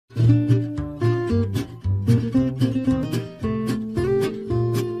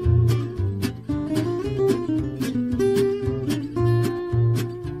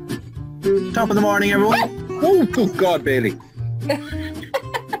Top of the morning, everyone. Oh, good God, Bailey.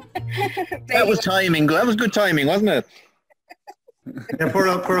 That was timing. That was good timing, wasn't it? Yeah,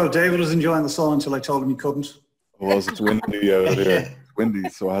 poor old David was enjoying the sun until I told him he couldn't. It was. It's windy out here. It's windy,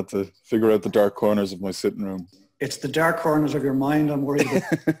 so I had to figure out the dark corners of my sitting room. It's the dark corners of your mind I'm worried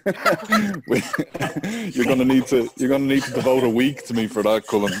about. You're gonna need to devote a week to me for that,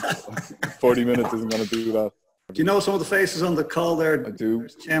 Cullen. 40 minutes isn't gonna do that. Do you know some of the faces on the call there? I do.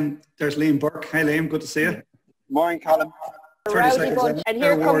 There's Liam Burke. Hi Liam, good to see you. Morning, Colin. 30 seconds. And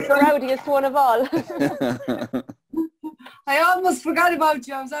here comes the rowdiest one of all. I almost forgot about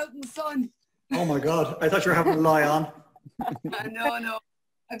you. I was out in the sun. Oh my God, I thought you were having a lie on. No.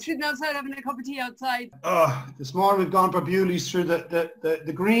 I'm sitting outside having a cup of tea outside. Oh, this morning we've gone for Bewley's through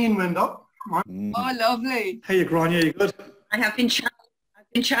the green window. Oh, lovely. Hey, you Grania, you good? I have been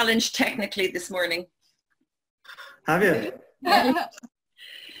challenged technically this morning. Have you?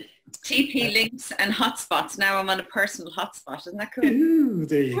 TP links and hotspots. Now I'm on a personal hotspot. Isn't that cool? Ooh,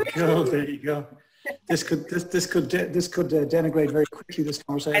 there you go. There you go. This could denigrate very quickly this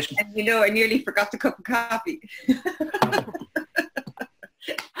conversation. And you know, I nearly forgot the cup of coffee.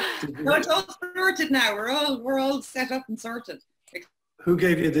 No, it's all sorted now. We're all set up and sorted. Who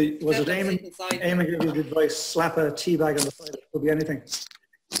gave you the? Was it Eamon? Eamon gave you the advice. Slap a tea bag on the side. It could be anything.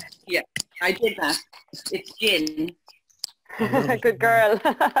 Yeah, I did that. It's gin. Good girl.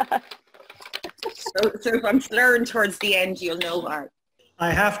 So if I'm slurring towards the end, you'll know why.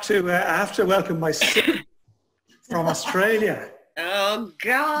 I have to welcome my sister from Australia. Oh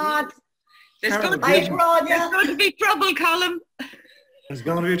God! There's going to be trouble, Colin. There's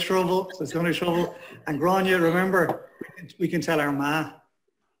going to be trouble. And Grania, remember, we can tell our ma.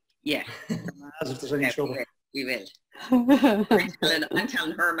 Yeah. As if there's any trouble. We will. I'm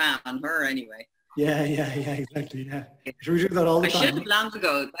telling her ma on her anyway. Yeah, exactly. Yeah. Should we do that all the time? I should have long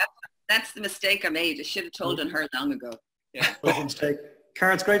ago. That's the mistake I made. I should have told on her long ago. Yeah. That's a mistake.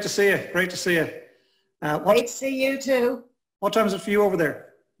 Cara, it's great to see you. Great to see you. Great to see you too. What time is it for you over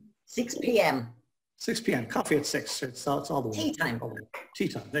there? 6 p.m. 6 p.m. Coffee at 6. It's all the way. Tea time. Tea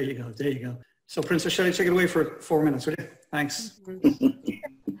time. There you go. So, Princess Shelley, take it away for 4 minutes, will you? Thanks.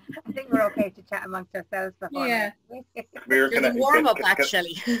 I think we're okay to chat amongst ourselves before. Yeah. There's a warm-up,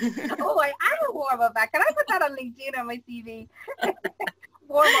 actually. Oh, I am a warm-up back. Can I put that on LinkedIn on my CV?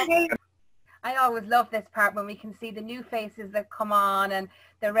 Warm-up. I always love this part when we can see the new faces that come on and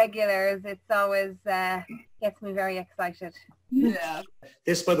the regulars. It's always gets me very excited. Yeah.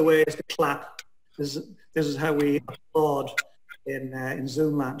 This, by the way, is the clap. This is how we applaud in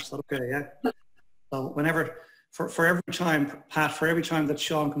Zoom land. Is that okay? Yeah. So whenever, for every time, Pat, for every time that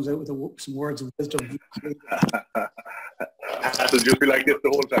Sean comes out with some words of wisdom, it'll just be like this the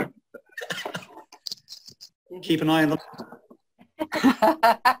whole time. Keep an eye on them.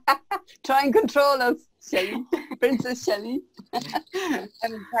 Try and control us, Shelley. Princess Shelley. I'm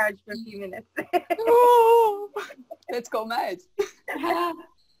in charge for a few minutes. Oh, let's go mad.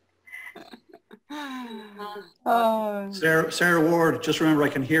 Oh. Sarah Ward, just remember I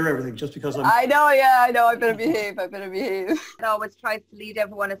can hear everything just because I'm... I know, I better behave. It always tries to lead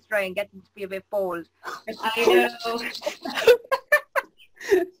everyone astray and get them to be a bit bold. I know.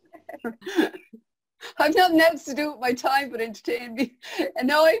 I've nothing else to do with my time but entertain me,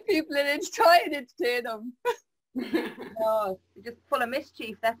 annoy people and try and entertain them. No, you're just full of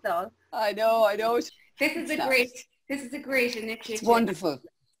mischief, that's all. I know. This is a great initiative. It's wonderful.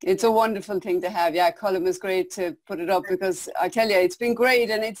 It's a wonderful thing to have. Yeah, Colin was great to put it up because I tell you, it's been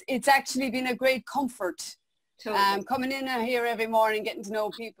great and it's actually been a great comfort. Totally. Coming in here every morning, getting to know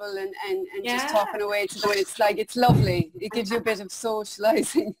people and just talking away to them. It's lovely. It gives you a bit of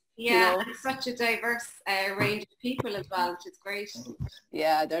socialising. Yeah, you know? it's such a diverse range of people as well, which is great.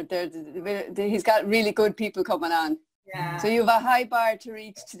 Yeah, he's got really good people coming on. Yeah. So you have a high bar to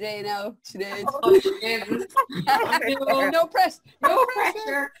reach today now. Today. Oh, no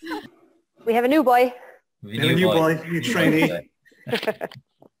pressure. We have a new boy. New trainee.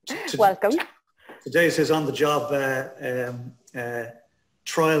 Welcome. Today's his on-the-job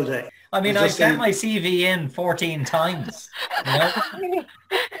trial day. I mean, I sent my CV in 14 times. You know?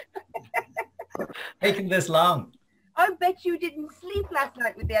 Taking this long. I bet you didn't sleep last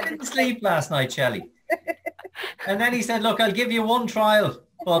night with the I didn't sleep last night, Shelley. And then he said, look, I'll give you one trial,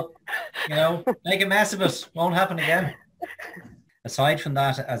 but, you know, make a mess of it. Won't happen again. Aside from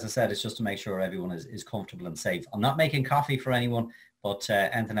that, as I said, it's just to make sure everyone is comfortable and safe. I'm not making coffee for anyone, but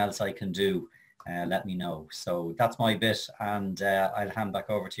anything else I can do, let me know. So that's my bit, and I'll hand back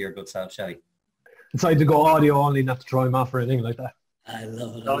over to your good self, Shelley. Decided to go audio only, not to throw him off or anything like that. I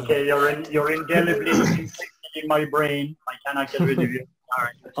love it. Okay, you're indelibly in my brain. I cannot get rid of you.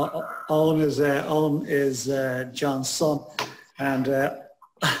 Owen is John's son, and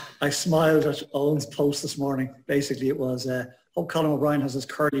I smiled at Owen's post this morning. Basically, it was, hope Colin O'Brien has his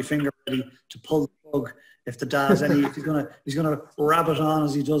curly finger ready to pull the plug if the dad's any. If he's gonna rabbit on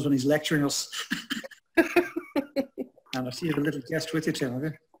as he does when he's lecturing us. And I see you have a little guest with you, Tim. Have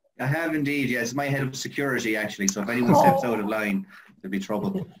you? I have indeed. Yes, my head of security actually. So if anyone steps out of line, there'll be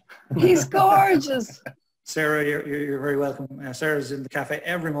trouble. He's gorgeous. Sarah, you're very welcome. Sarah's in the cafe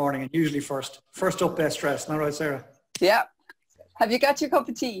every morning and usually first up, best dressed. Not right, Sarah? Yeah. Have you got your cup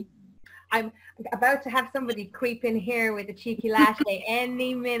of tea? I'm about to have somebody creep in here with a cheeky latte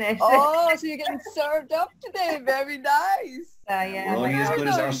any minute. Oh, so you're getting served up today. Very nice. Yeah. We're only as good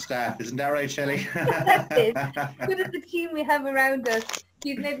as our staff. Isn't that right, Shelley? That's it. Good as the team we have around us.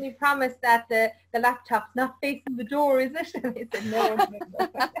 You've made me promise that the laptop's not facing the door, is it? And I said, no.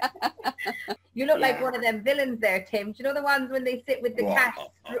 You look like one of them villains there, Tim. Do you know the ones when they sit with the cat?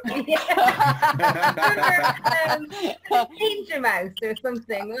 Danger Mouse or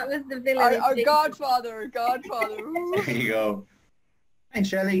something. What was the villain? Our Godfather. There you go. Thanks,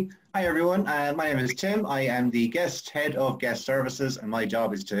 Shelley. Hi, everyone. My name is Tim. I am the head of guest services, and my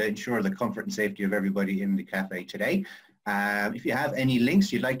job is to ensure the comfort and safety of everybody in the cafe today. If you have any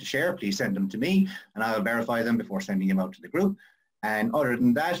links you'd like to share, please send them to me, and I'll verify them before sending them out to the group. And other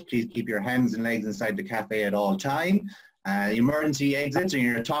than that, please keep your hands and legs inside the cafe at all time. Emergency exits are in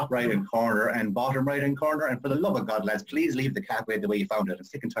your top right-hand corner and bottom right-hand corner. And for the love of God, lads, please leave the cafe the way you found it. I'm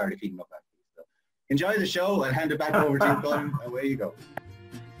sick and tired of feeding up after you. So enjoy the show. I'll hand it back over to you, Colin. Away you go.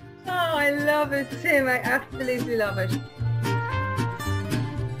 Oh, I love it, Tim. I absolutely love it.